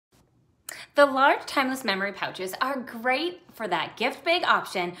The large timeless memory pouches are great for that gift bag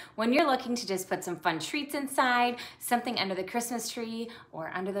option when you're looking to just put some fun treats inside, something under the Christmas tree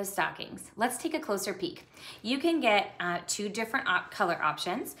or under those stockings. Let's take a closer peek. You can get two different color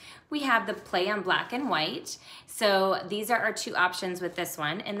options. We have the play on black and white. So these are our two options with this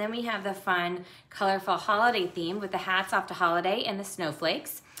one. And then we have the fun, colorful holiday theme with the hats off to holiday and the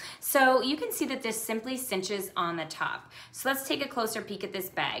snowflakes. So you can see that this simply cinches on the top. So let's take a closer peek at this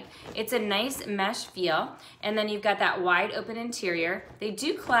bag. It's a nice mesh feel, and then you've got that wide open interior. They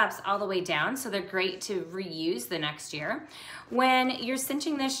do collapse all the way down, so they're great to reuse the next year. When you're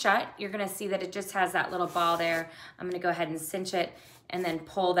cinching this shut, you're gonna see that it just has that little ball there. I'm gonna go ahead and cinch it and then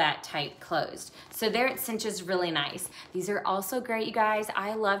pull that tight closed. So there it cinches really nice. These are also great, you guys.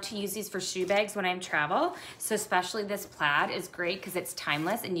 I love to use these for shoe bags when I'm travel. So especially this plaid is great because it's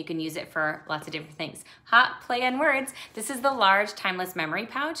timeless and you can use it for lots of different things. Hot play on words. This is the large timeless memory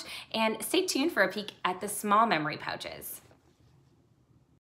pouch, and stay tuned for a peek at the small memory pouches.